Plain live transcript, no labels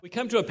We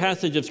come to a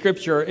passage of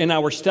Scripture in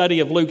our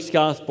study of Luke's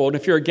Gospel, and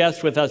if you're a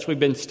guest with us, we've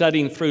been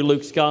studying through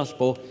Luke's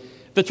Gospel.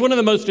 That's one of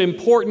the most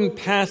important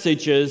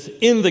passages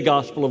in the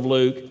Gospel of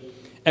Luke,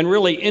 and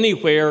really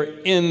anywhere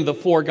in the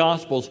four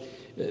Gospels.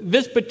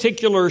 This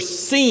particular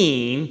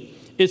scene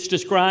is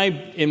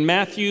described in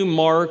Matthew,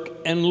 Mark,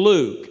 and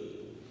Luke.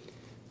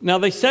 Now,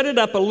 they set it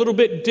up a little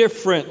bit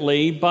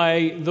differently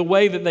by the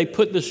way that they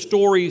put the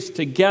stories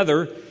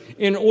together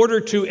in order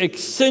to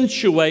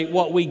accentuate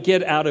what we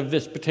get out of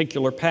this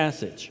particular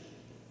passage.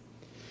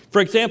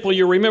 For example,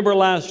 you remember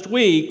last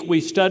week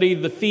we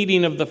studied the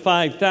feeding of the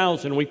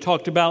 5,000. We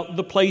talked about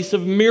the place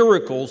of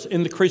miracles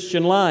in the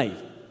Christian life.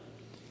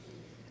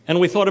 And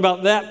we thought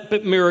about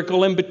that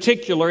miracle in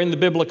particular in the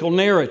biblical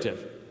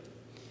narrative.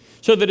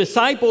 So the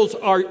disciples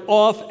are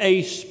off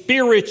a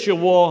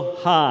spiritual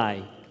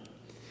high.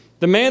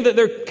 The man that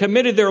they're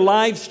committed their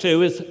lives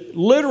to is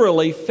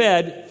literally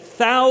fed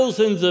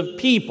thousands of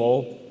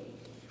people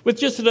with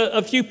just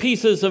a few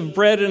pieces of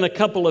bread and a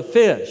couple of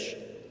fish.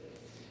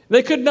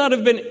 They could not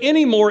have been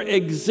any more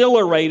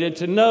exhilarated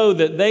to know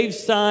that they've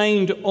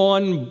signed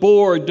on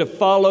board to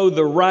follow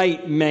the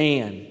right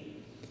man.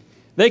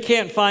 They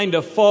can't find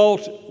a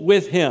fault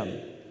with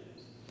him.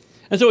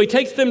 And so he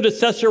takes them to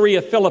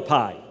Caesarea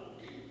Philippi.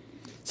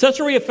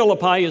 Caesarea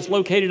Philippi is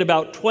located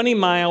about 20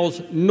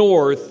 miles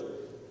north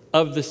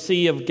of the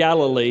Sea of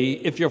Galilee,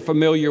 if you're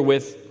familiar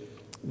with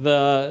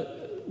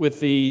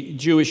the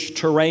Jewish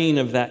terrain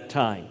of that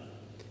time.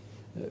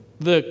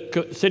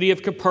 The city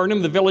of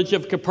Capernaum, the village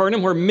of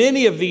Capernaum, where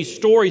many of these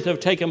stories have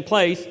taken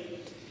place,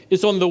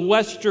 is on the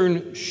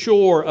western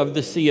shore of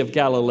the Sea of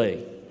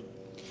Galilee.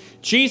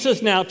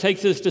 Jesus now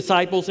takes his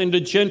disciples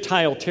into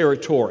Gentile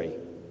territory,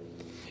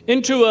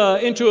 into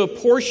a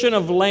portion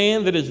of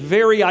land that is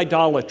very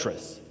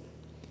idolatrous.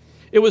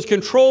 It was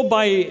controlled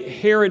by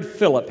Herod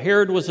Philip.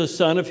 Herod was a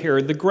son of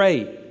Herod the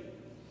Great.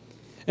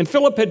 And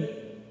Philip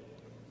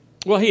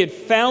had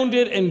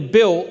founded and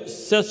built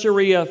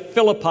Caesarea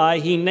Philippi.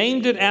 He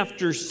named it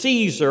after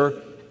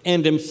Caesar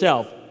and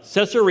himself.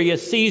 Caesarea,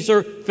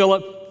 Caesar,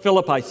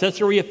 Philippi,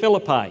 Caesarea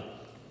Philippi.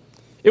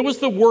 It was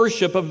the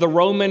worship of the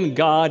Roman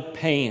god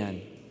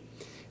Pan.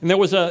 And there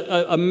was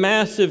a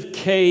massive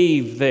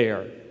cave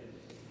there.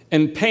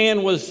 And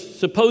Pan was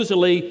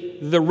supposedly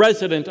the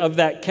resident of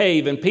that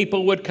cave. And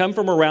people would come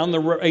from around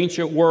the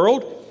ancient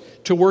world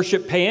to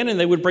worship Pan, and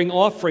they would bring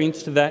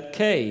offerings to that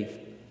cave.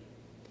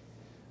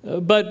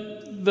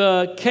 But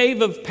the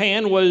cave of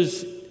Pan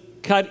was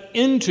cut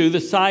into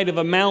the side of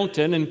a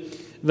mountain, and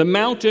the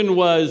mountain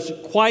was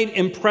quite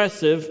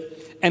impressive,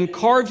 and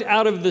carved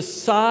out of the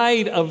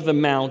side of the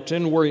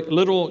mountain were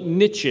little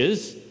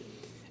niches,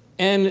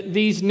 and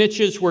these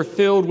niches were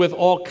filled with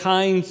all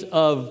kinds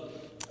of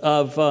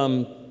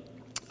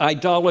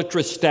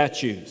idolatrous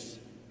statues.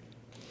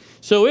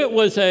 So it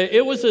was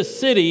a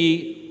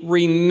city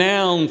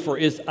renowned for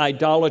its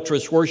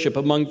idolatrous worship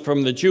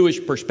from the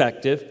Jewish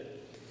perspective,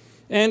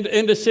 and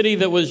a city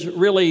that was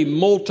really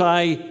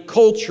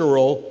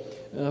multicultural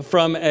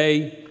from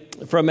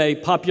a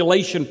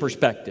population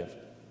perspective.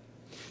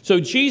 So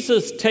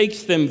Jesus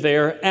takes them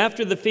there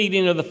after the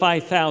feeding of the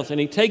 5,000.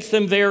 He takes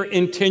them there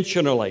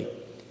intentionally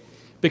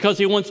because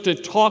he wants to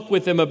talk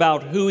with them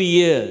about who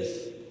he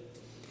is.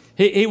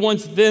 He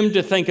wants them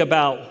to think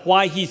about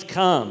why he's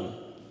come.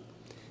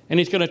 And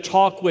he's going to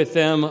talk with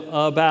them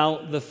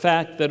about the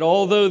fact that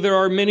although there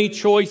are many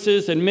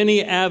choices and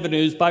many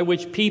avenues by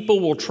which people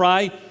will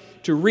try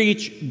to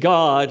reach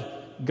God,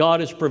 God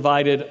has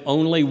provided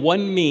only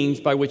one means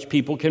by which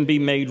people can be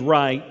made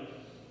right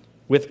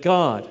with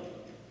God.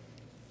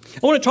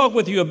 I want to talk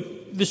with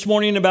you this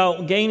morning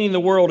about gaining the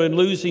world and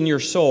losing your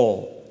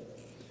soul.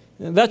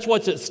 And that's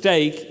what's at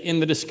stake in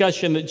the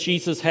discussion that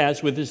Jesus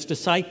has with his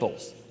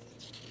disciples.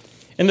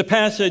 In the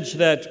passage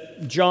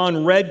that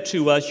John read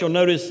to us, you'll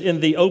notice in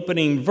the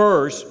opening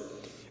verse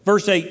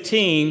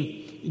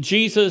 18,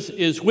 Jesus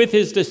is with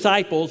his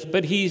disciples,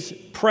 but he's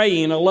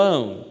praying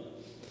alone.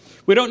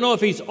 We don't know if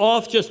he's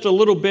off just a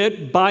little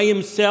bit by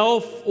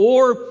himself,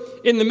 or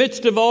in the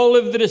midst of all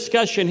of the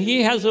discussion,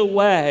 he has a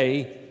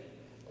way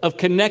of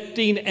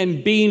connecting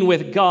and being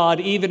with God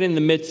even in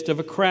the midst of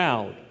a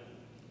crowd.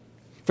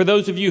 For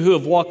those of you who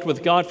have walked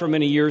with God for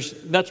many years,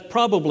 that's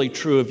probably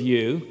true of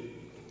you.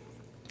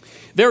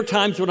 There are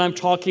times when I'm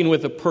talking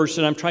with a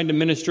person, I'm trying to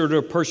minister to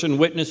a person,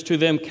 witness to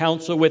them,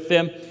 counsel with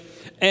them,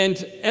 and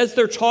as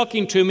they're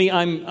talking to me,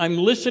 I'm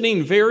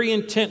listening very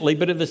intently,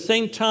 but at the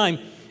same time,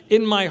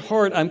 in my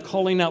heart, I'm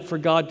calling out for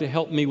God to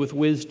help me with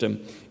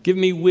wisdom. Give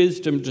me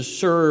wisdom to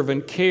serve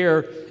and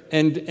care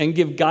and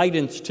give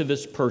guidance to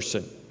this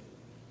person.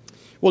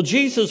 Well,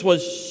 Jesus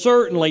was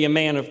certainly a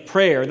man of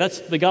prayer. That's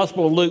the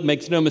Gospel of Luke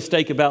makes no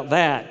mistake about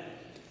that.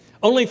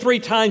 Only 3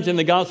 times in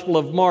the Gospel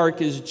of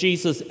Mark is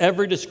Jesus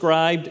ever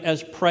described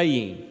as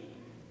praying.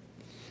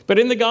 But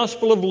in the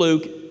Gospel of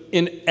Luke,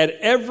 at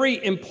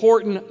every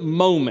important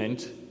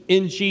moment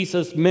in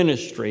Jesus'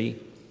 ministry,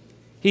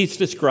 he's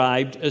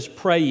described as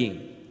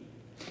praying.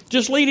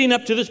 Just leading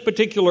up to this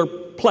particular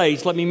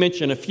place, let me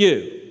mention a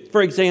few.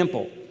 For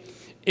example,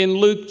 in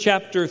Luke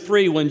chapter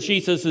 3, when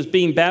Jesus is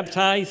being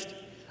baptized,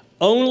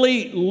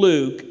 Only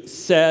Luke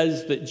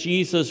says that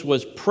Jesus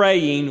was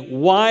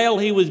praying while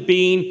he was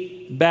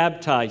being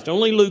baptized.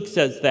 Only Luke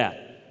says that.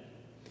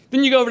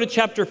 Then you go over to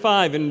chapter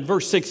 5 and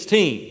verse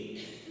 16.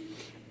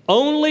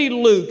 Only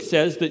Luke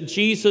says that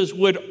Jesus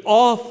would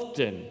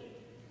often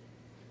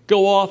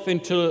go off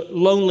into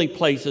lonely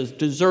places,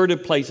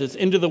 deserted places,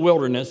 into the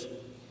wilderness,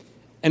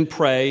 and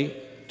pray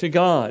to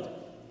God.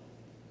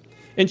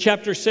 In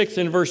chapter 6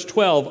 and verse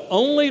 12,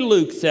 only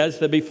Luke says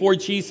that before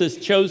Jesus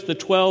chose the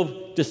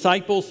 12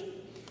 disciples,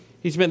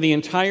 he spent the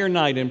entire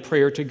night in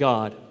prayer to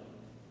God.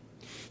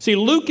 See,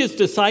 Luke is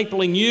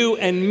discipling you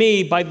and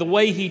me by the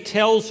way he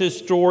tells his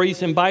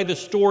stories and by the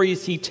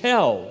stories he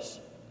tells.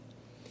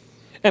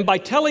 And by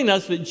telling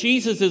us that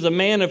Jesus is a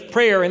man of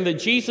prayer and that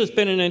Jesus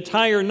spent an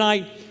entire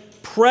night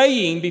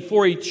praying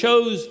before he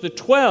chose the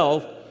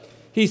 12,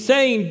 he's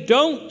saying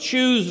don't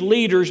choose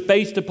leaders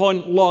based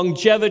upon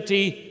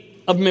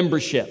longevity of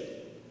membership.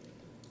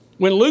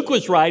 When Luke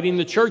was writing,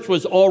 the church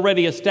was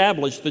already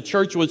established. The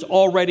church was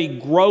already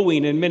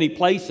growing in many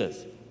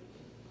places.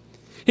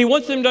 He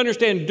wants them to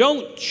understand,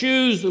 don't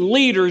choose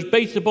leaders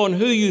based upon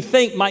who you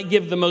think might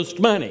give the most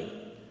money.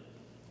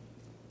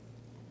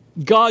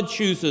 God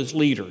chooses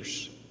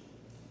leaders.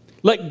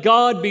 Let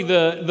God be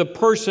the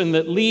person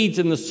that leads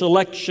in the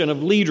selection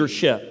of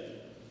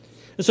leadership.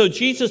 And so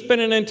Jesus spent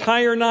an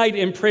entire night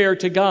in prayer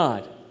to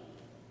God.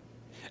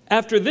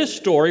 After this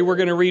story, we're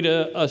going to read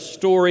a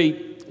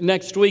story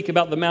next week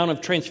about the Mount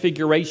of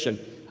Transfiguration.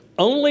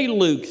 Only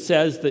Luke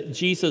says that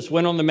Jesus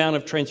went on the Mount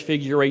of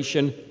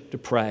Transfiguration to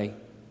pray.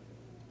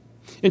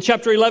 In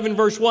chapter 11,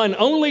 verse 1,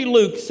 only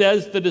Luke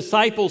says the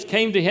disciples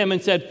came to him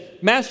and said,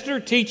 Master,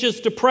 teach us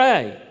to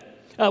pray.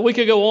 We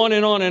could go on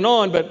and on and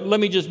on, but let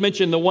me just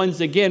mention the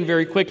ones again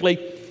very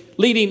quickly.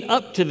 Leading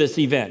up to this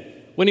event,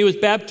 when he was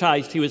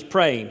baptized, he was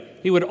praying.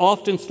 He would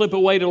often slip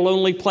away to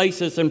lonely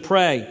places and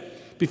pray.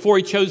 Before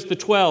he chose the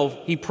 12,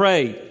 he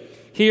prayed.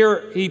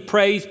 Here he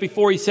prays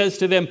before he says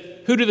to them,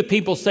 who do the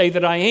people say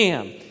that I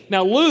am?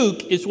 Now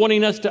Luke is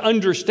wanting us to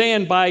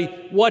understand by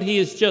what he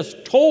has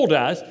just told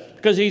us,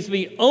 because he's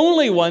the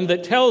only one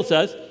that tells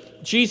us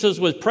Jesus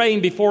was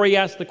praying before he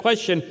asked the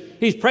question.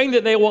 He's praying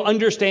that they will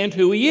understand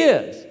who he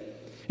is.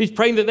 He's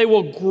praying that they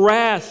will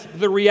grasp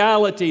the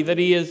reality that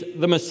he is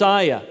the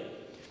Messiah.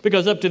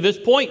 Because up to this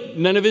point,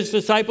 none of his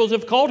disciples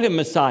have called him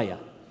Messiah.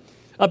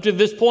 Up to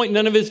this point,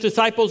 none of his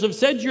disciples have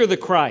said, you're the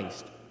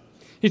Christ.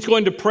 He's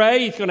going to pray.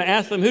 He's going to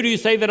ask them, who do you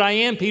say that I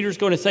am? Peter's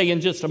going to say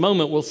in just a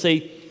moment, we'll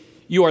see,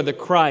 you are the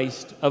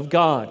Christ of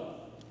God.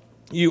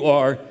 You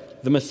are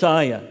the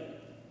Messiah.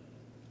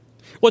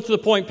 What's the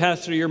point,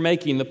 Pastor, you're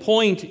making? The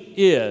point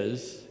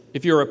is,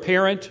 if you're a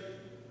parent,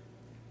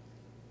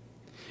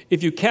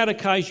 if you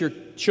catechize your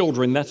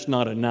children, that's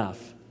not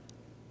enough.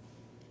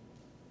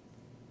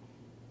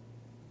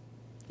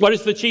 What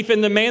is the chief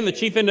end of man? The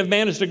chief end of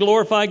man is to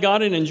glorify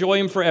God and enjoy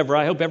him forever.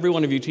 I hope every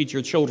one of you teach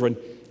your children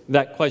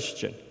that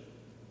question.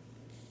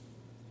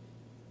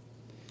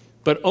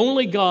 But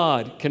only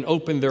God can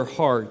open their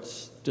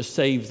hearts to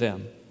save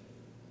them.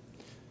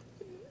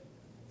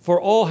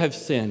 For all have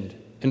sinned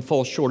and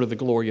fall short of the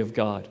glory of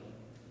God.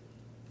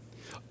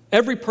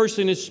 Every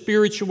person is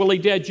spiritually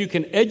dead. You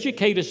can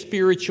educate a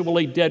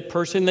spiritually dead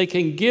person. They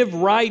can give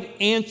right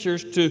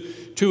answers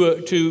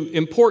to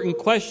important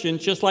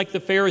questions, just like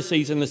the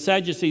Pharisees and the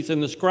Sadducees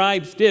and the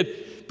scribes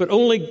did. But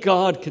only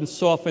God can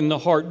soften the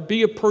heart.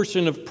 Be a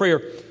person of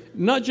prayer,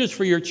 not just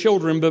for your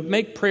children, but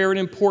make prayer an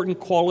important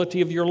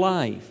quality of your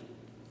life.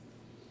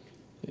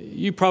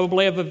 You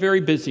probably have a very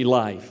busy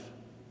life.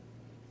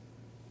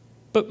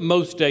 But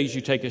most days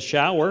you take a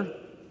shower.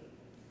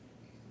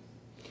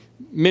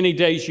 Many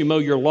days you mow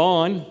your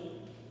lawn.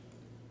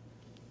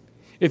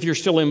 If you're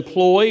still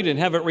employed and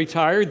haven't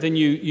retired, then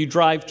you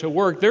drive to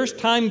work. There's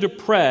time to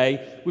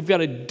pray. We've got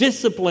to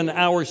discipline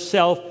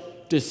ourselves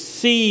to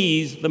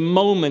seize the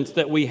moments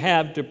that we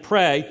have to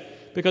pray,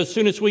 because as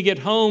soon as we get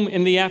home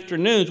in the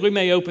afternoons, we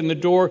may open the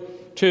door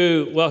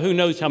to, well, who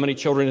knows how many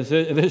children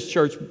this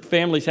church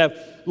families have.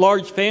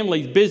 Large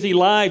families, busy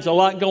lives, a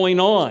lot going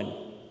on.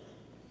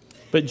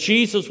 But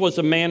Jesus was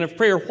a man of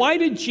prayer. Why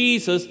did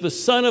Jesus, the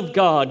Son of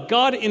God,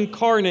 God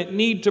incarnate,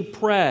 need to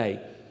pray?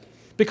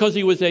 Because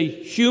he was a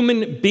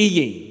human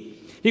being.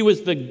 He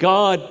was the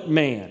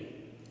God-man.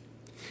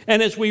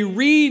 And as we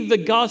read the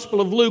Gospel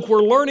of Luke,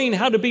 we're learning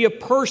how to be a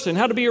person,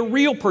 how to be a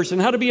real person,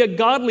 how to be a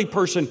godly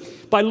person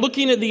by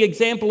looking at the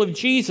example of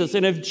Jesus.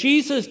 And if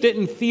Jesus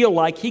didn't feel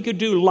like he could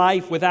do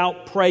life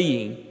without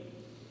praying,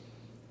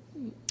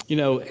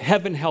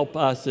 heaven help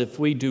us if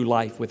we do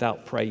life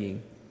without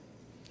praying.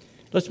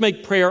 Let's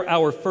make prayer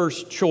our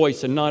first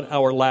choice and not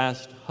our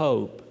last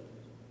hope.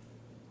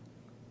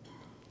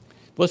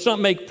 Let's not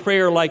make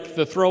prayer like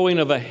the throwing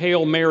of a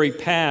Hail Mary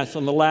pass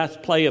on the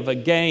last play of a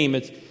game.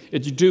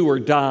 It's do or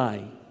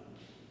die.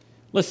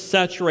 Let's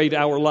saturate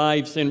our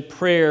lives in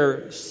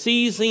prayer,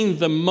 seizing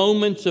the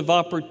moments of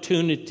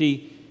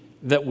opportunity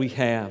that we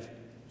have.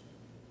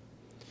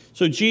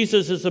 So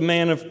Jesus is a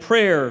man of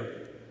prayer.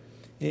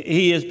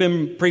 He has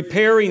been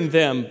preparing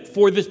them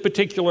for this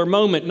particular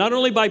moment, not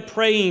only by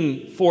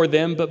praying for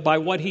them, but by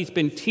what he's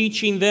been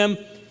teaching them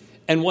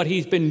and what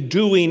he's been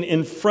doing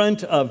in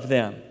front of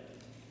them.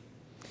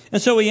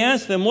 And so he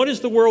asked them, what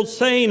is the world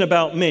saying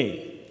about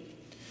me?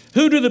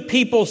 Who do the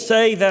people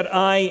say that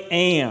I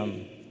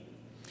am?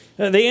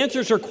 The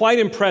answers are quite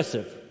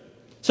impressive.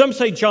 Some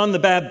say John the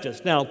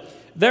Baptist. Now,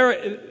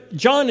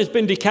 John has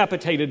been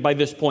decapitated by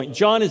this point.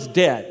 John is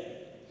dead.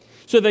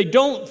 So they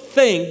don't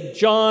think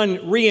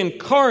John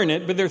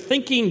reincarnate, but they're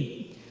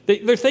thinking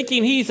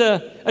he's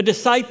a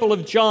disciple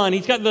of John.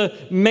 He's got the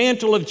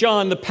mantle of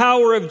John, the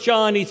power of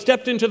John. He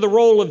stepped into the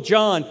role of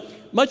John,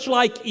 much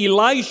like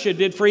Elisha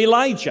did for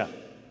Elijah.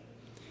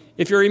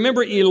 If you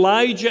remember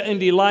Elijah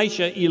and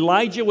Elisha,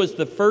 Elijah was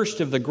the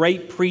first of the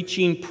great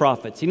preaching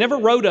prophets. He never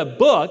wrote a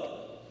book,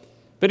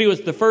 but he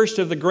was the first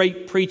of the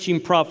great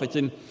preaching prophets.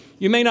 And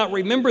you may not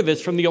remember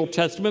this from the Old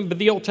Testament, but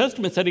the Old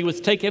Testament said he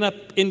was taken up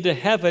into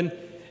heaven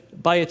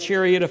by a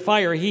chariot of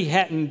fire. He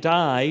hadn't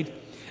died,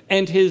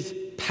 and his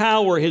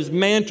power, his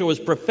mantle, his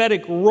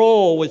prophetic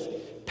role was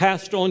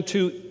passed on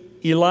to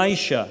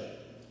Elisha.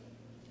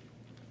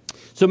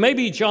 So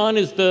maybe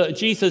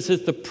Jesus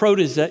is the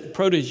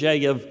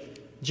protege of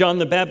John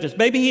the Baptist.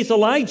 Maybe he's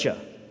Elijah.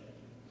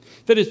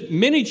 That is,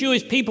 many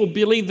Jewish people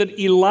believe that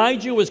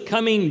Elijah was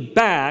coming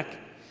back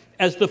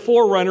as the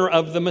forerunner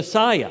of the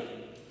Messiah.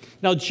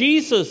 Now,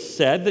 Jesus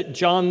said that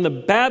John the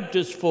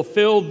Baptist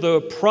fulfilled the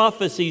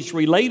prophecies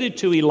related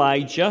to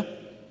Elijah.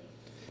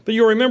 But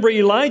you remember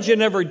Elijah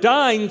never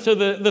died, and so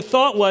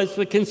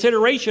the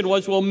consideration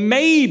was, well,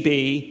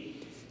 maybe,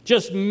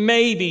 just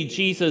maybe,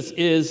 Jesus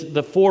is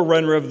the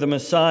forerunner of the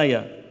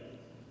Messiah.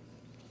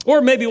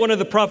 Or maybe one of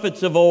the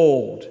prophets of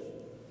old.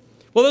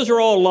 Well, those are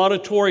all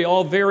laudatory,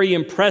 all very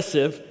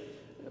impressive,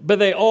 but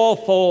they all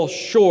fall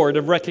short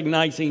of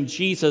recognizing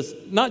Jesus,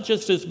 not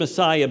just as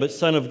Messiah, but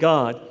Son of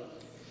God.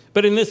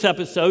 But in this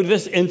episode,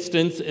 this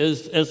instance,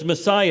 as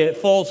Messiah, it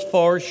falls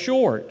far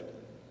short.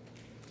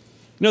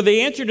 No,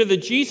 the answer to the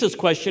Jesus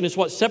question is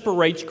what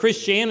separates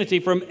Christianity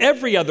from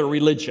every other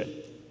religion.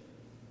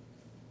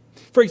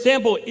 For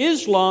example,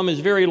 Islam is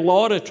very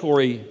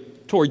laudatory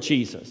toward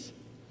Jesus.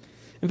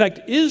 In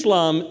fact,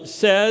 Islam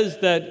says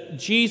that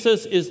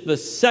Jesus is the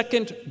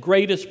second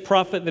greatest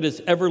prophet that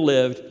has ever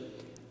lived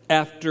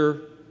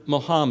after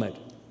Muhammad.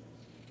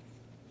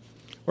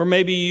 Or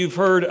maybe you've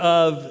heard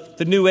of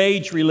the New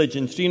Age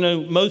religions. Do you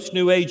know most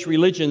New Age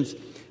religions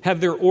have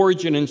their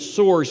origin and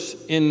source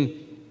in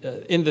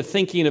the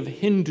thinking of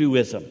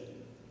Hinduism?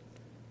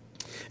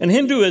 And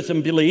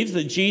Hinduism believes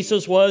that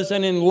Jesus was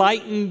an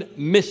enlightened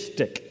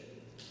mystic,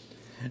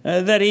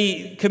 that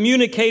he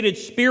communicated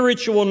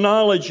spiritual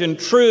knowledge and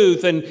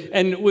truth,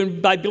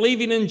 and by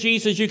believing in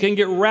Jesus, you can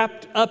get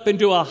wrapped up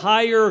into a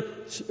higher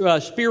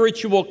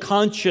spiritual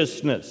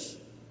consciousness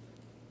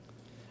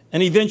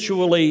and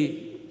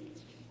eventually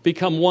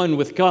become one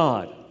with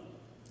God.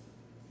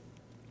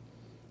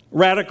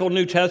 Radical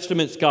New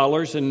Testament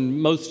scholars,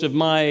 and most of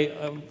my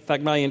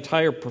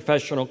entire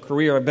professional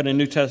career, I've been a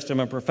New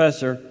Testament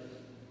professor.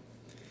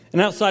 And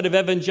outside of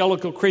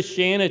evangelical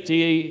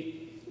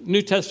Christianity,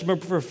 New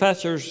Testament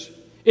professors,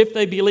 if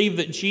they believe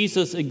that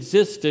Jesus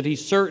existed, he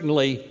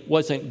certainly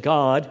wasn't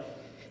God.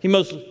 He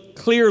most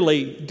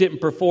clearly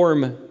didn't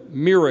perform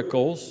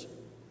miracles.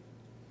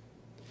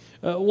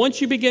 Once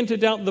you begin to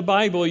doubt the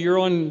Bible, you're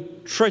on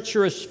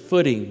treacherous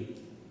footing.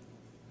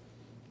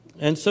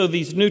 And so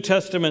these New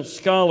Testament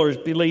scholars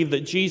believe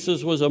that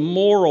Jesus was a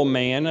moral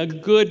man, a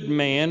good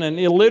man, an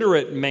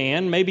illiterate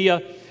man, maybe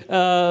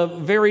a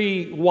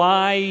very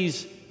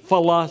wise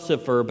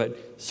philosopher,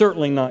 but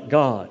certainly not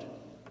God.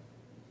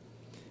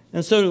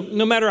 And so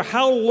no matter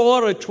how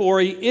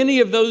laudatory any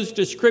of those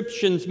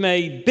descriptions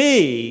may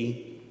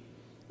be,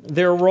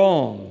 they're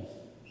wrong.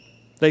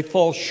 They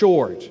fall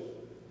short,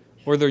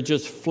 or they're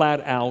just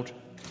flat out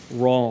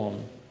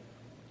wrong.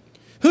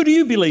 Who do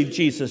you believe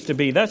Jesus to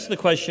be? That's the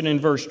question in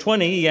verse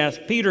 20. He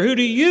asked Peter, who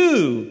do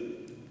you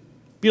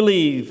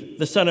believe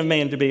the Son of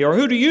Man to be? Or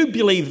who do you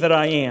believe that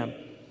I am?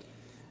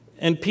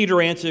 And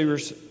Peter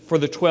answers for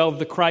the 12,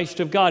 the Christ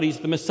of God. He's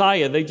the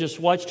Messiah. They just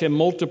watched him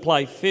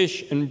multiply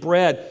fish and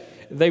bread.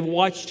 They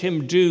watched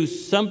him do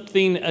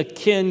something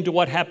akin to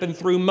what happened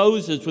through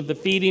Moses with the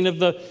feeding of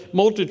the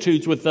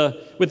multitudes with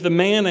the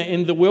manna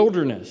in the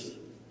wilderness.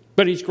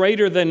 But he's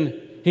greater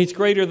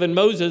than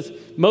Moses.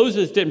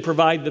 Moses didn't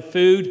provide the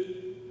food.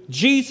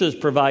 Jesus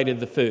provided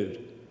the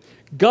food.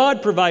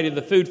 God provided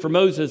the food for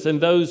Moses and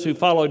those who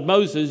followed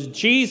Moses.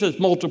 Jesus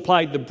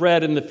multiplied the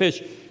bread and the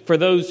fish for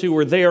those who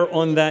were there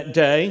on that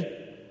day.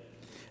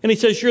 And he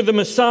says, you're the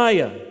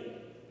Messiah.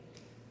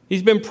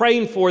 He's been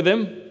praying for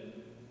them.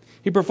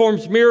 He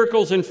performs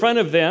miracles in front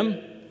of them.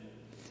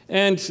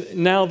 And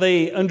now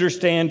they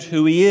understand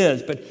who he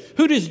is. But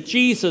who does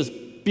Jesus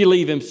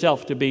believe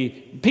himself to be?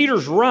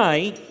 Peter's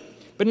right,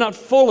 but not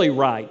fully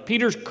right.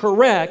 Peter's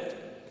correct,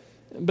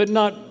 but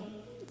not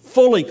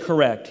fully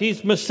correct.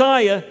 He's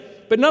Messiah,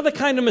 but not the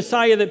kind of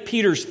Messiah that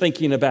Peter's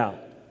thinking about.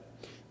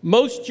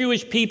 Most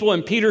Jewish people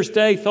in Peter's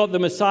day thought the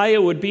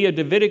Messiah would be a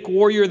Davidic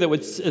warrior that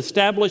would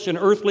establish an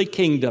earthly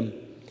kingdom,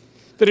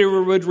 that he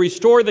would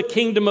restore the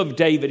kingdom of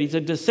David. He's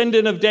a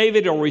descendant of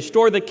David. He'll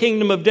restore the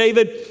kingdom of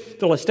David.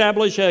 They'll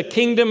establish a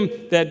kingdom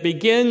that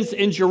begins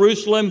in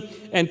Jerusalem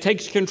and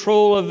takes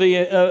control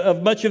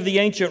of much of the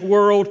ancient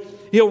world.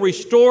 He'll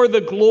restore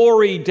the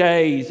glory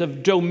days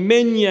of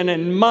dominion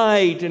and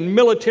might and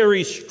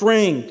military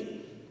strength.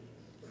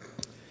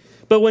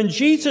 But when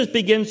Jesus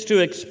begins to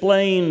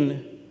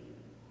explain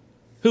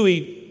who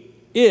he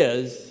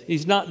is,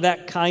 he's not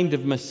that kind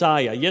of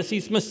Messiah. Yes,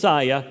 he's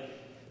Messiah,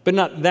 but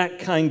not that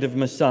kind of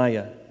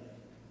Messiah.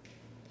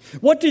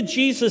 What did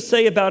Jesus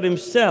say about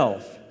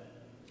himself?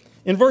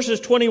 In verses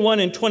 21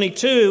 and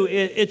 22,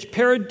 it's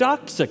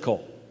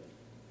paradoxical.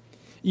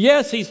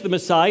 Yes, he's the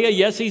Messiah.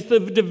 Yes, he's the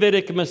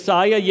Davidic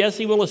Messiah. Yes,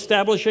 he will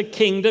establish a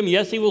kingdom.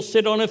 Yes, he will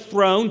sit on a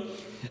throne.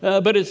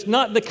 But it's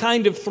not the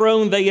kind of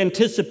throne they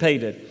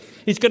anticipated.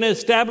 He's going to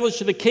establish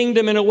the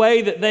kingdom in a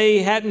way that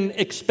they hadn't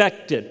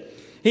expected.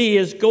 He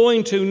is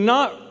going to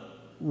not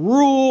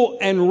rule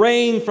and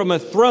reign from a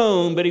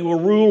throne, but he will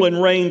rule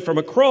and reign from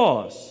a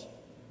cross.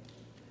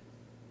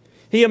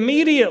 He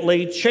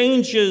immediately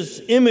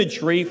changes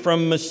imagery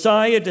from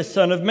Messiah to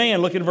Son of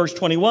Man. Look at verse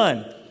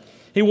 21.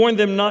 He warned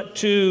them not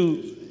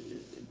to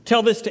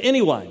tell this to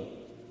anyone.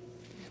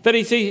 That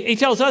he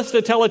tells us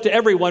to tell it to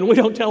everyone. We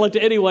don't tell it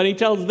to anyone. He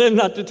tells them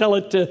not to tell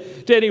it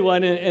to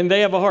anyone, and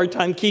they have a hard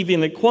time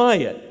keeping it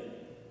quiet.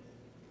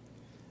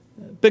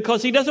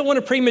 Because he doesn't want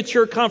a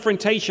premature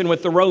confrontation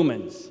with the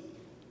Romans.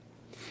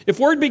 If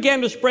word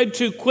began to spread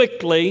too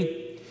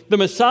quickly, the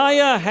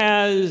Messiah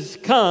has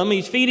come.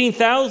 He's feeding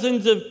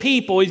thousands of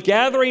people. He's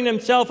gathering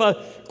himself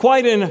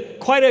quite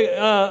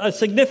a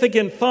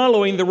significant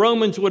following. The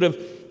Romans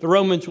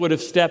would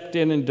have stepped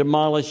in and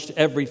demolished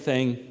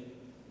everything.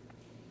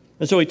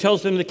 And so he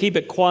tells them to keep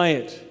it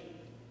quiet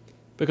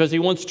because he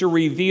wants to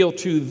reveal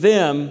to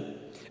them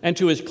and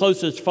to his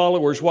closest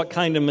followers what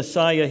kind of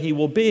Messiah he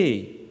will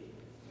be.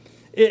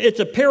 It's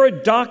a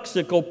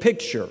paradoxical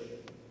picture.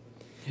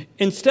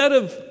 Instead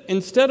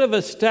of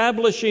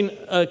establishing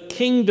a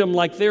kingdom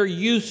like they're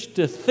used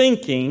to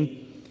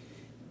thinking,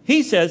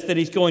 he says that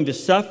he's going to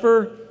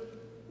suffer,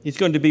 he's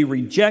going to be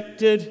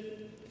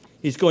rejected,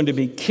 he's going to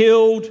be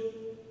killed,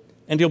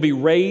 and he'll be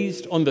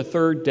raised on the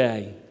third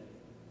day.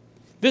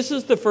 This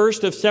is the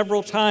first of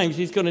several times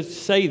he's going to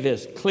say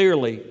this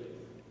clearly,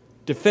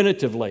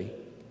 definitively,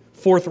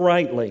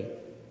 forthrightly.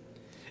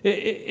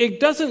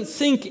 It doesn't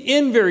sink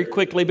in very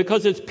quickly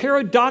because it's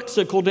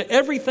paradoxical to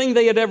everything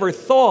they had ever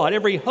thought,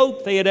 every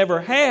hope they had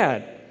ever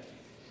had.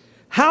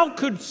 How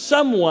could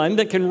someone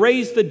that can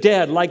raise the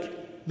dead,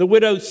 like the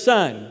widow's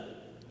son,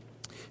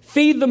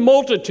 feed the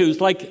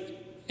multitudes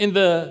like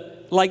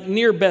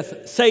near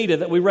Bethsaida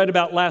that we read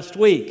about last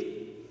week?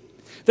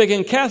 They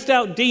can cast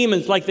out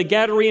demons like the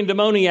Gadarene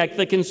demoniac.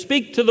 They can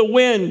speak to the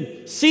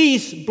wind,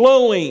 cease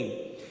blowing.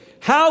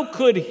 How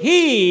could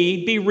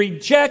he be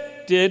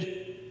rejected,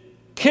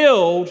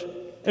 killed,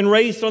 and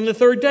raised on the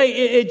third day?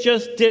 It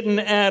just didn't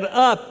add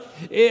up.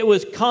 It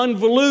was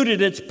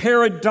convoluted. It's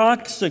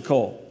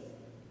paradoxical.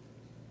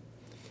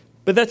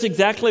 But that's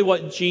exactly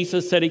what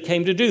Jesus said he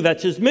came to do.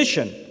 That's his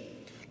mission.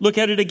 Look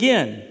at it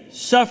again.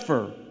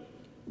 Suffer,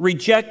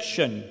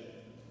 rejection,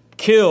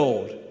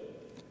 killed,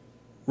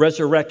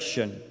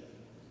 resurrection.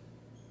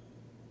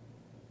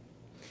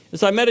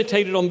 As I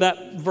meditated on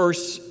that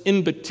verse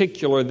in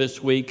particular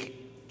this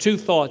week, two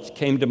thoughts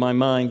came to my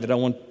mind that I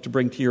want to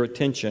bring to your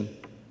attention.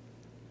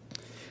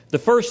 The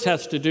first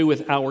has to do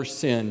with our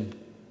sin.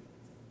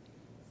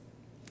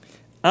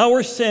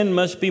 Our sin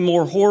must be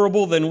more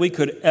horrible than we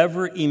could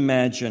ever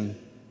imagine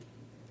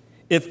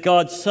if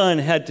God's Son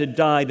had to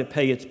die to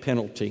pay its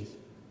penalty.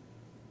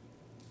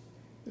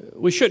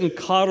 We shouldn't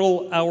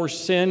coddle our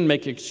sin,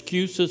 make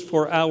excuses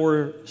for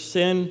our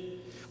sin.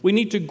 We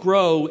need to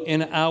grow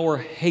in our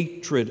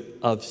hatred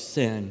of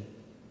sin.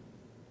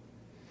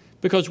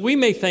 Because we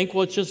may think,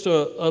 well, it's just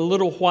a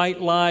little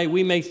white lie.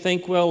 We may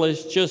think, well,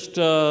 it's just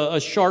a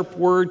sharp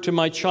word to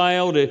my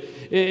child.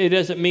 It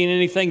doesn't mean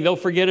anything. They'll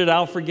forget it.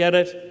 I'll forget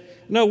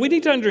it. No, we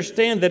need to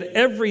understand that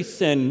every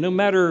sin, no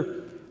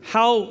matter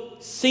how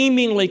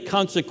seemingly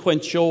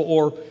consequential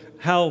or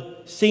how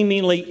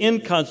seemingly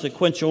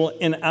inconsequential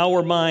in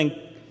our mind,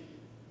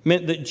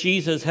 meant that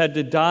Jesus had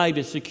to die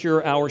to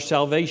secure our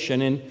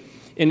salvation. And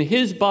in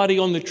his body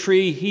on the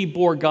tree, he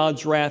bore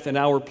God's wrath in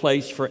our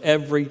place for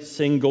every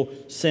single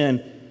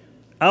sin.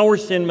 Our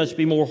sin must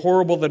be more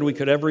horrible than we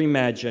could ever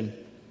imagine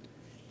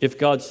if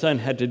God's Son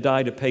had to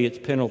die to pay its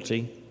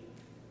penalty.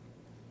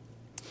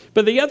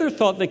 But the other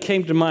thought that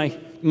came to my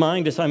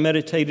mind as I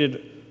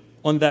meditated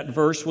on that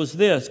verse was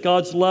this: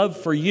 God's love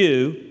for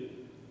you,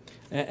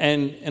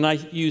 and I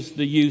use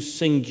the you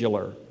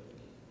singular.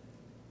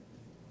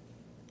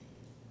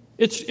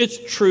 It's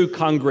true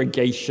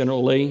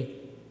congregationally,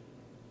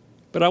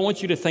 but I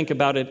want you to think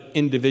about it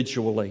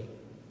individually.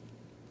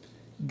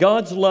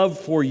 God's love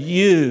for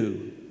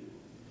you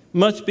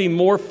must be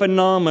more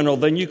phenomenal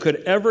than you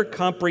could ever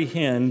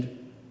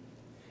comprehend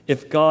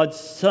if God's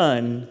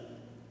Son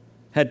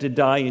had to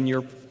die in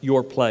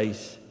your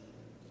place.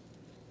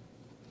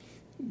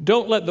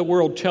 Don't let the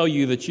world tell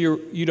you that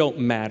you don't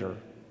matter.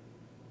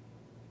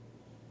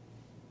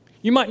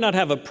 You might not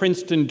have a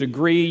Princeton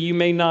degree. You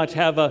may not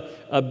have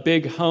a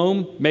big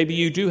home. Maybe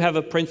you do have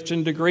a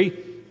Princeton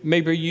degree.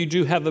 Maybe you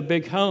do have a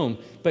big home.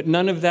 But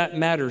none of that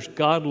matters.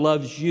 God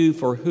loves you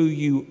for who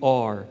you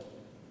are.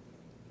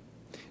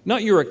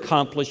 Not your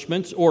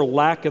accomplishments or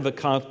lack of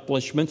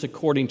accomplishments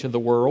according to the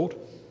world.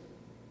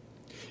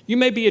 You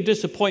may be a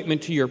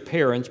disappointment to your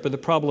parents, but the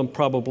problem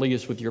probably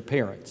is with your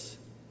parents.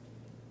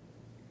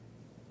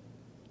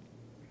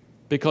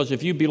 Because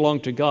if you belong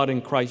to God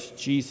in Christ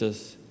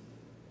Jesus,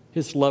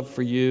 His love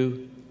for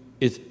you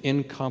is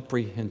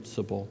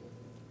incomprehensible.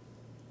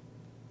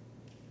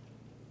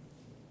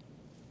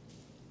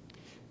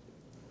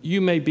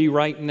 You may be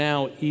right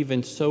now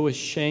even so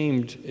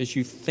ashamed as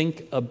you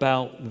think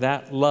about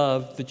that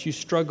love that you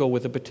struggle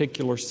with a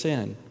particular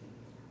sin.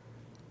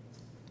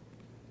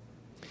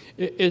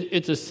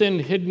 It's a sin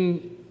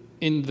hidden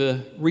in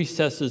the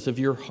recesses of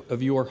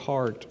your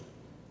heart.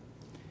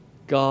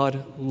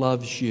 God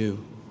loves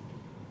you.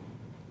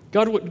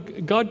 God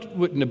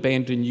wouldn't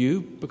abandon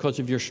you because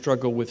of your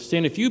struggle with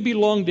sin. If you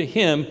belong to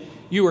Him,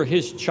 you are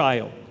His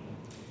child.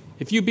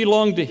 If you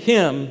belong to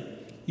Him,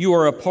 you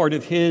are a part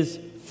of His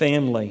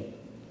family.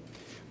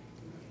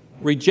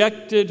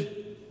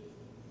 Rejected,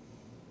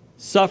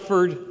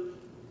 suffered,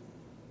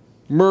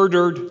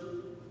 murdered,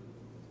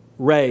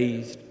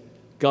 raised,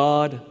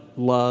 God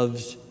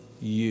loves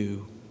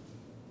you.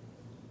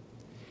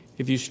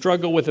 If you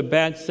struggle with a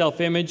bad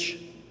self-image,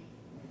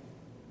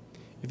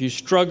 if you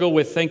struggle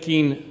with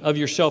thinking of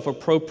yourself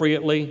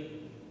appropriately,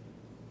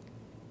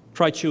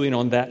 try chewing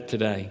on that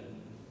today.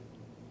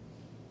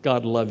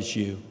 God loves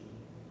you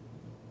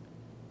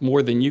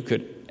more than you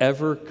could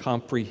ever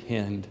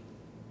comprehend.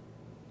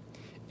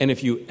 And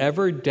if you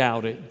ever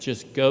doubt it,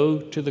 just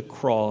go to the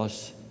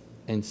cross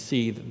and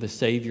see that the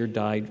Savior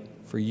died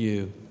for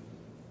you.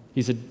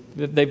 He's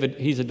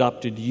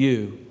adopted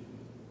you.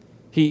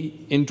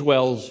 He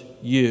indwells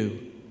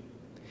you.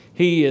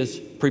 He has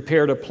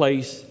prepared a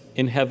place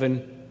in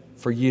heaven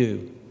for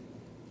you.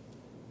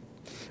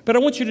 But I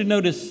want you to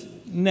notice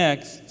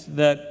next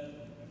that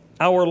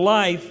our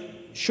life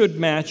should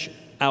match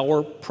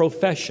our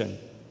profession.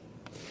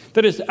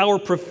 That is, our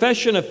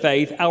profession of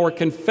faith, our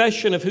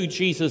confession of who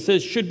Jesus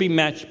is, should be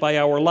matched by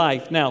our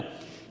life. Now,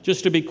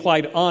 just to be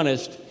quite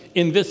honest,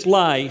 in this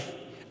life,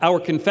 our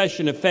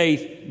confession of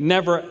faith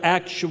never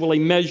actually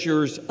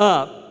measures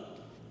up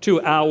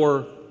to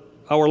our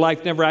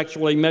life never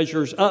actually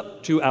measures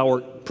up to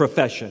our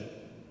profession.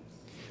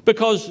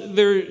 Because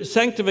their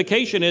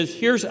sanctification is,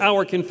 here's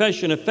our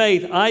confession of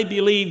faith. I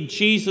believe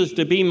Jesus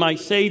to be my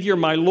Savior,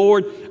 my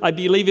Lord. I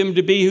believe Him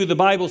to be who the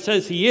Bible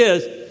says He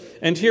is.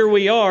 And here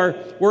we are.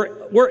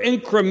 We're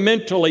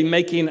incrementally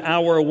making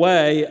our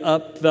way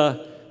up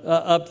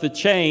the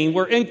chain.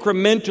 We're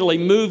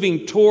incrementally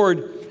moving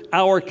toward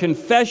our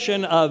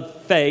confession of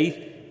faith,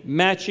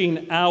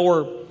 matching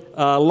our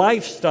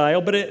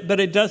lifestyle, but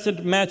it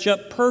doesn't match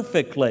up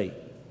perfectly.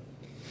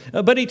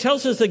 But He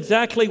tells us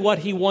exactly what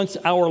He wants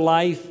our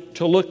life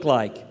to look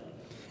like.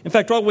 In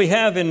fact, what we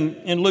have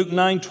in Luke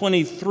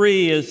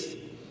 9:23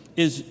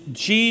 is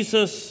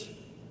Jesus'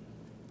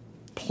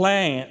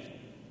 plan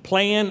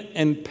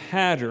and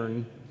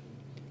pattern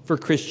for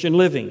Christian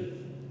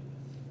living.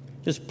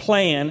 His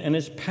plan and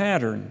His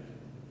pattern.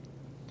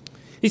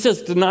 He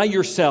says, deny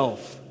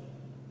yourself.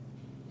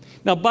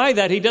 Now, by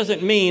that, He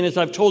doesn't mean, as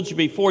I've told you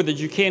before, that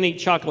you can't eat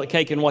chocolate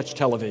cake and watch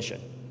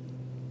television.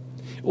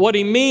 What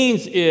He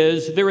means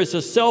is there is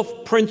a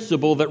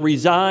self-principle that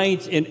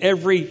resides in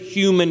every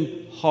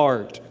human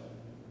heart.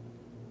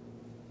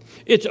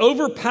 It's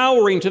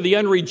overpowering to the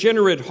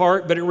unregenerate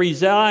heart, but it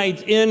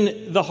resides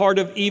in the heart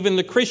of even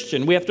the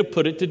Christian. We have to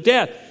put it to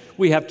death.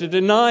 We have to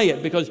deny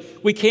it because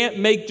we can't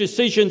make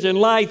decisions in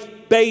life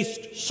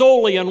based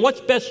solely on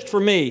what's best for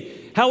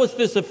me. How does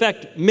this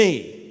affect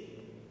me?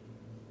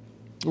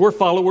 We're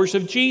followers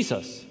of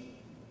Jesus.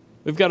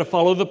 We've got to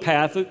follow the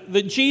path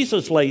that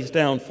Jesus lays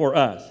down for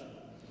us.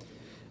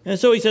 And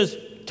so He says,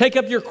 take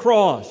up your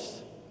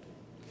cross.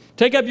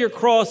 Take up your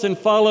cross and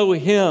follow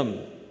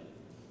Him.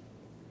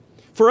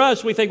 For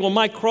us, we think, well,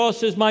 my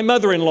cross is my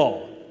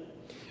mother-in-law.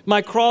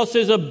 My cross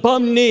is a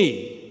bum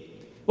knee.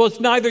 Well,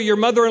 it's neither your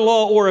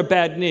mother-in-law or a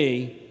bad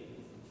knee.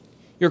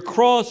 Your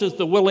cross is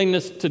the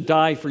willingness to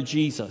die for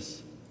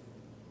Jesus.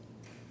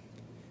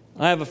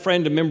 I have a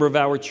friend, a member of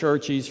our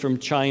church. He's from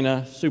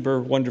China, super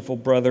wonderful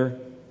brother.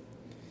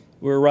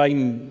 We were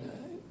riding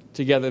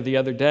together the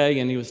other day,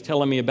 and he was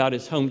telling me about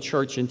his home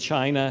church in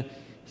China.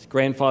 His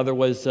grandfather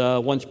was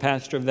once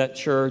pastor of that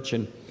church,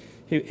 and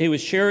he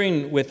was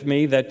sharing with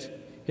me that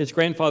his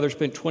grandfather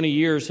spent 20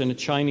 years in a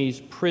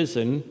Chinese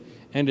prison,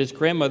 and his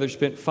grandmother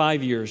spent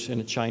 5 years in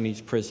a Chinese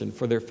prison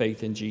for their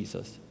faith in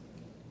Jesus.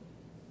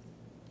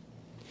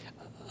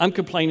 I'm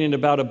complaining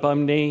about a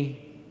bum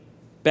knee,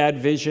 bad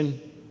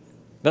vision.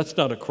 That's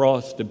not a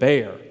cross to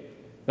bear.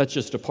 That's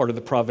just a part of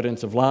the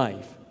providence of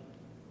life.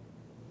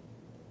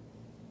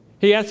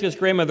 He asked his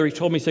grandmother, he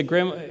told me,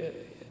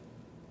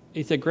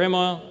 he said,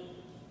 Grandma,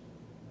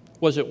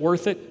 was it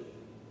worth it?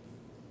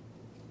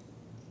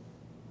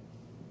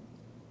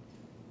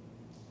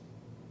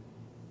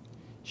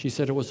 She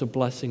said it was a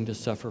blessing to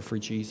suffer for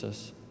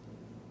Jesus.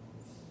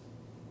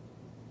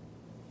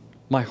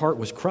 My heart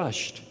was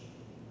crushed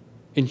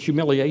in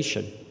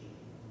humiliation.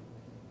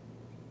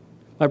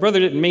 My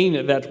brother didn't mean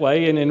it that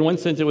way, and in one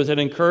sense it was an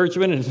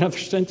encouragement, and in another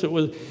sense it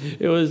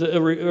was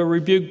a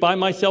rebuke by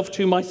myself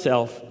to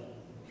myself.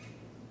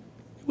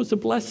 It was a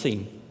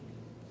blessing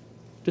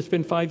to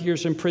spend 5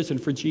 years in prison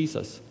for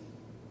Jesus.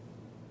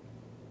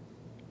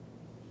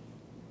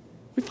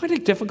 We find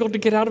it difficult to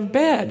get out of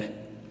bed.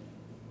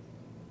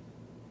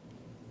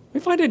 We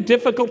find it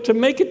difficult to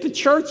make it to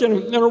church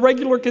on a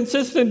regular,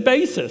 consistent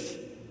basis.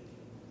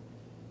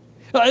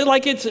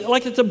 Like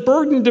it's a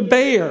burden to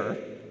bear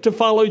to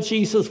follow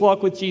Jesus,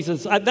 walk with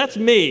Jesus. That's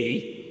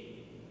me.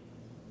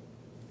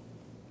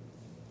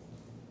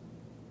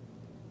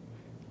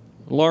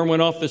 Alarm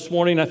went off this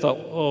morning. I thought,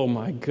 oh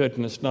my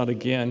goodness, not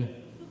again.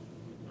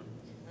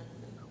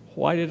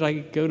 Why did I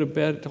go to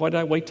bed? Why did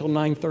I wait till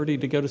 9:30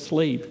 to go to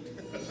sleep?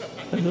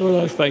 That's what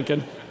I was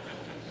thinking.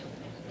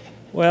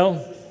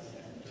 Well,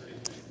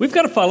 we've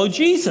got to follow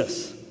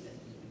Jesus.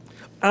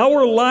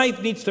 Our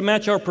life needs to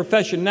match our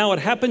profession. Now, it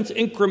happens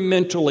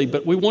incrementally,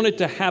 but we want it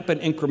to happen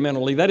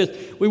incrementally. That is,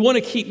 we want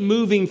to keep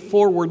moving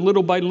forward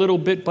little by little,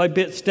 bit by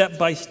bit, step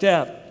by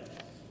step.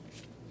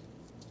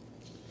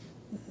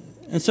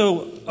 And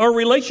so our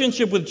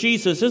relationship with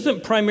Jesus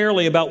isn't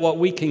primarily about what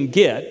we can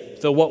get,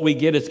 though what we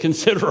get is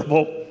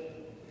considerable.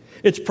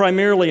 It's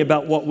primarily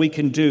about what we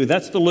can do.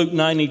 That's the Luke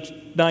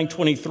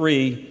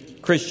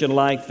 9:23 Christian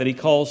life that he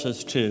calls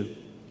us to.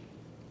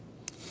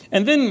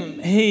 And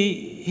then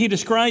he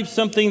describes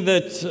something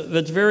that's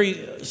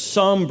very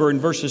somber in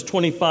verses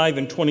 25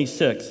 and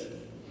 26.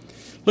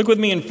 Look with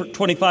me in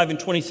 25 and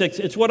 26.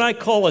 It's what I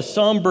call a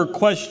somber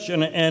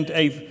question and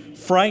a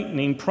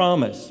frightening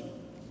promise.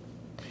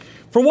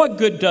 For what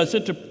good does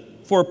it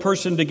for a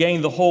person to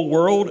gain the whole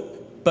world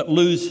but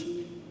lose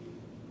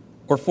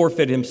or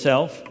forfeit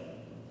himself?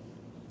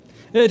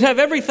 To have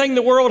everything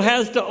the world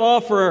has to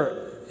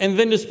offer and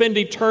then to spend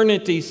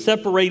eternity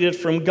separated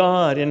from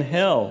God in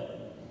hell.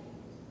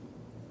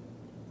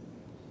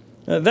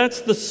 That's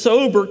the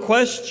sober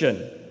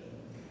question.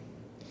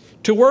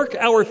 To work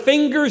our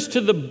fingers to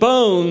the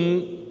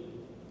bone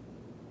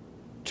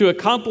to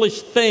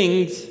accomplish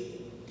things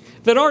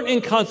that aren't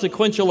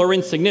inconsequential or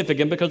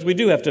insignificant, because we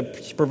do have to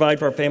provide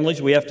for our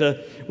families. We have a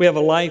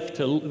life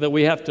that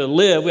we have to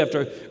live. We have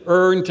to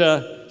earn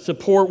to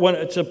support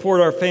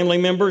our family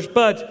members.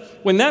 But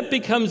when that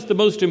becomes the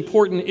most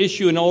important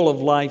issue in all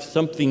of life,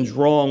 something's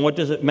wrong. What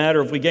does it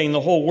matter if we gain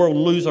the whole world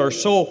and lose our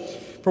soul?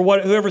 For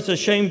whoever's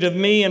ashamed of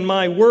me and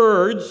my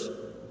words,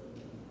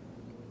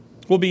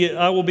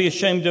 I will be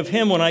ashamed of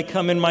him when I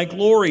come in my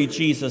glory,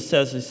 Jesus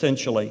says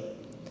essentially.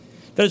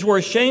 That is, we're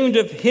ashamed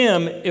of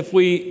him if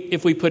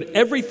we put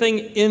everything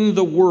in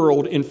the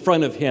world in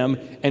front of him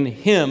and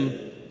him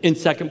in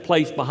second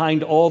place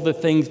behind all the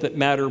things that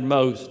matter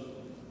most.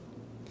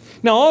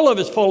 Now, all of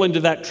us fall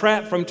into that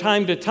trap from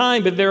time to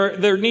time, but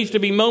there needs to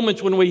be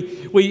moments when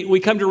we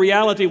come to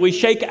reality. We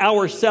shake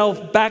ourselves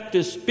back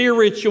to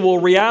spiritual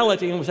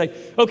reality and we say,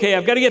 okay,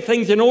 I've got to get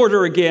things in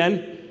order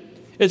again.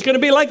 It's going to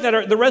be like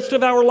that the rest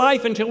of our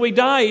life until we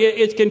die.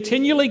 It's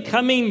continually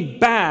coming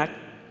back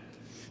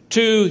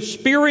to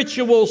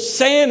spiritual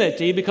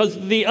sanity, because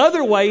the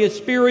other way is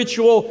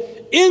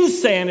spiritual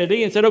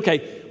insanity, and said,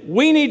 okay,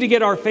 we need to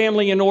get our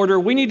family in order.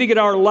 We need to get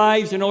our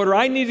lives in order.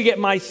 I need to get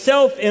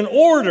myself in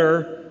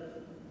order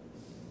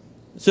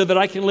so that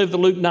I can live the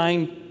Luke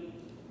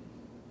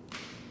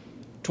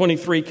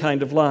 9:23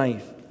 kind of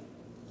life.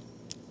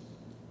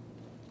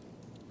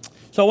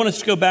 So I want us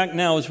to go back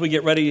now as we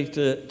get ready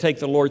to take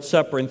the Lord's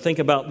Supper and think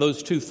about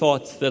those two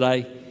thoughts that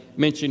I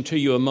mentioned to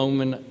you a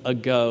moment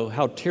ago.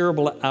 How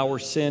terrible our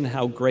sin,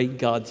 how great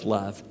God's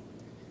love.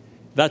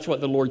 That's what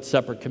the Lord's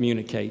Supper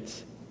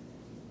communicates.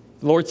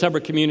 The Lord's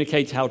Supper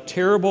communicates how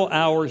terrible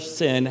our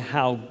sin,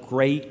 how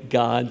great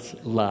God's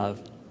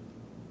love.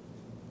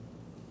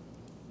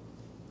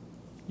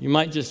 You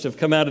might just have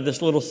come out of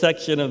this little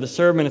section of the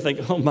sermon and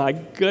think, oh my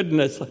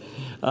goodness,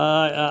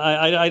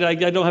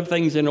 I don't have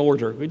things in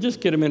order. We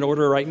just get them in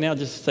order right now.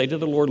 Just say to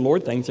the Lord,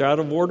 Lord, things are out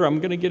of order. I'm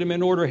going to get them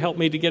in order. Help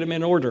me to get them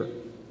in order.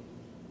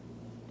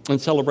 And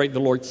celebrate the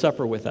Lord's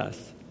Supper with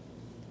us.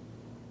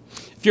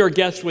 If you're a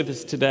guest with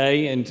us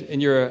today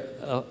and you're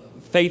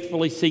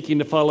faithfully seeking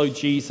to follow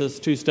Jesus,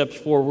 2 steps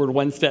forward,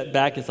 1 step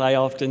back, as I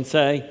often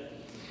say,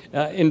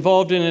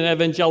 involved in an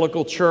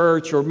evangelical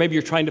church, or maybe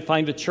you're trying to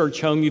find a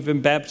church home, you've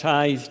been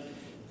baptized,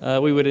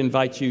 we would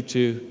invite you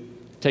to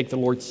take the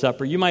Lord's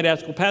Supper. You might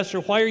ask, well,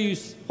 Pastor, why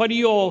do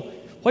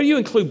you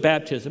include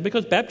baptism?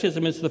 Because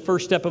baptism is the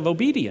first step of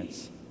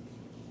obedience.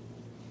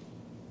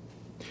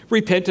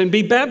 Repent and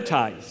be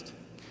baptized.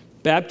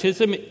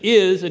 Baptism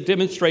is a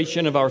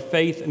demonstration of our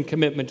faith and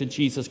commitment to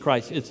Jesus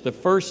Christ. It's the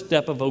first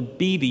step of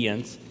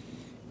obedience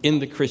in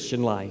the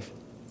Christian life.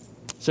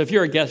 So if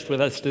you're a guest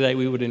with us today,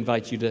 we would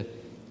invite you to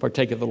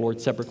partake of the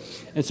Lord's Supper.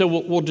 And so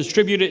we'll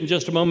distribute it in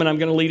just a moment. I'm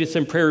going to lead us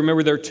in prayer.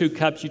 Remember, there are 2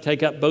 cups. You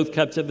take up both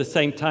cups at the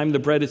same time. The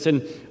bread is in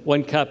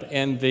one cup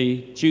and the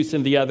juice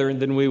in the other, and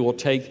then we will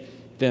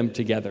take them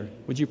together.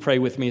 Would you pray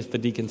with me as the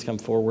deacons come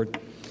forward?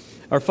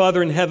 Our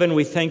Father in heaven,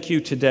 we thank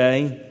you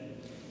today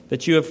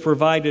that you have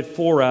provided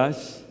for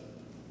us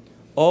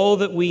all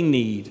that we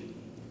need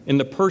in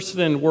the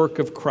person and work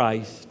of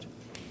Christ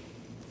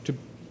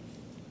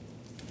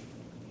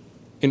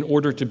in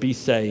order to be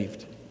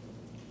saved.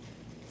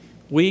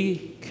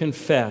 We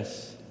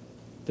confess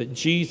that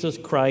Jesus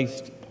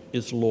Christ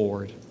is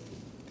Lord,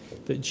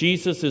 that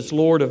Jesus is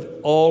Lord of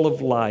all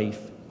of life.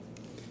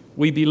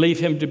 We believe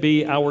him to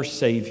be our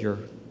Savior.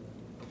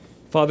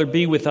 Father,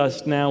 be with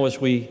us now as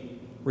we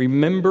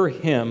remember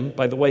him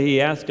by the way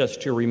he asked us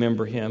to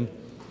remember him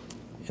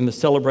in the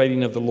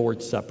celebrating of the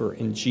Lord's Supper.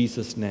 In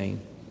Jesus'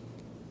 name,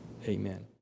 amen.